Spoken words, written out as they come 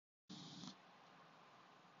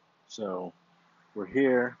So we're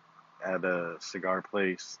here at a cigar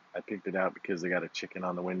place. I picked it out because they got a chicken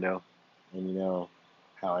on the window, and you know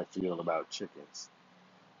how I feel about chickens.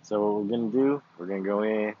 So what we're gonna do, we're gonna go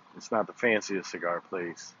in. It's not the fanciest cigar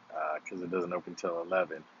place because it doesn't open till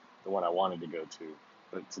 11, the one I wanted to go to.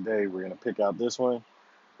 But today we're gonna pick out this one.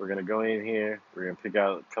 We're gonna go in here. We're gonna pick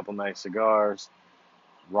out a couple nice cigars,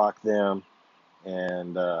 rock them,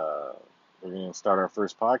 and we're gonna start our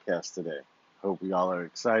first podcast today. Hope we all are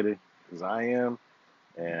excited, as I am.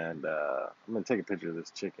 And I'm gonna take a picture of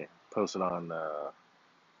this chicken, post it on the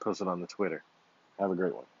Twitter. Have a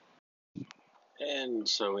great one. And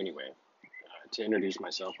so, anyway, to introduce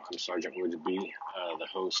myself, I'm Sergeant Woods B, the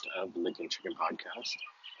host of the Licking Chicken Podcast.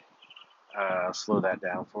 Slow that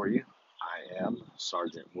down for you. I am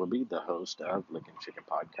Sergeant Wooby, the host of Licking Chicken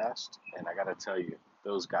Podcast, and I gotta tell you,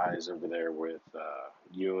 those guys over there with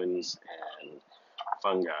Ewans and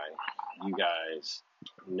Fungi, you guys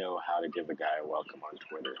know how to give a guy a welcome on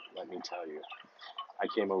Twitter. Let me tell you, I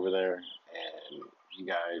came over there and you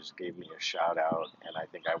guys gave me a shout out, and I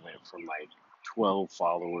think I went from like 12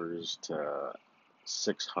 followers to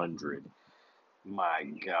 600. My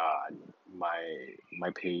God,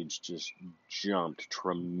 my page just jumped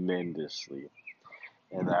tremendously,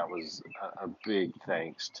 and that was a big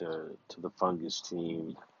thanks to the Fungus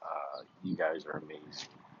team. You guys are amazing.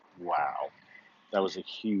 Wow, that was a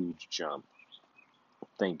huge jump.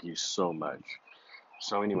 Thank you so much.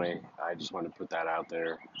 So anyway, I just want to put that out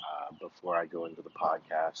there before I go into the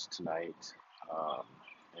podcast tonight um,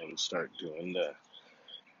 and start doing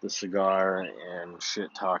the cigar and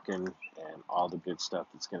shit talking and all the good stuff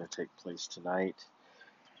that's going to take place tonight.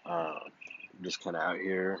 Just kind of out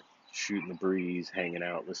here shooting the breeze, hanging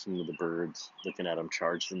out, listening to the birds, looking at them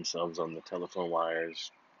charge themselves on the telephone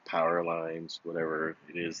wires, power lines, whatever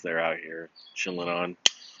it is they're out here chilling on.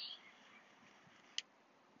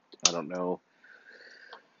 I don't know.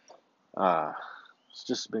 It's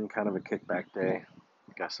just been kind of a kickback day.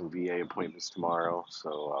 Got some VA appointments tomorrow,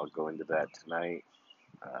 so I'll go into that tonight.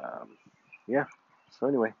 Um, yeah. So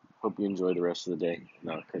anyway, hope you enjoy the rest of the day,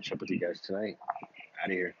 and I'll catch up with you guys tonight. Out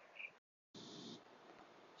of here.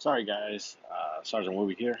 Sorry, guys. Sergeant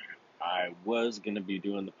Wooby here. I was going to be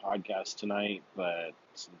doing the podcast tonight, but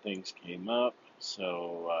some things came up.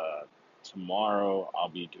 So tomorrow I'll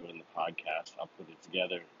be doing the podcast. I'll put it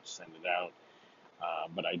together, send it out.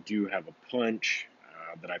 But I do have a punch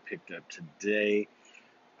that I picked up today.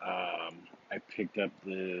 I picked up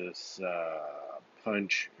this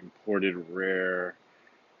punch imported rare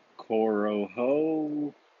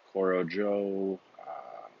Corojo.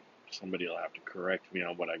 Somebody will have to correct me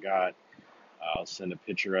on what I got. I'll send a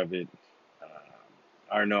picture of it.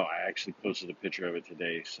 Or no, I actually posted a picture of it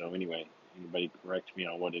today. So anyway, anybody correct me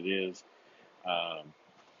on what it is. Um,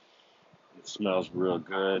 it smells real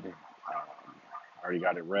good. Already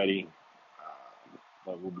got it ready.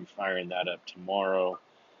 But we'll be firing that up tomorrow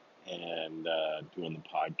and doing the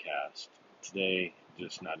podcast. Today,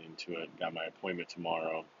 just not into it. Got my appointment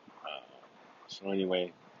tomorrow. So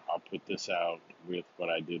anyway, I'll put this out with what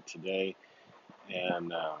I did today,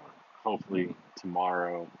 and hopefully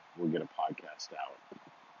tomorrow we'll get a podcast out.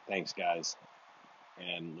 Thanks, guys,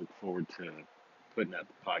 and look forward to putting out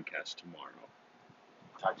the podcast tomorrow.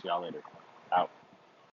 Talk to y'all later.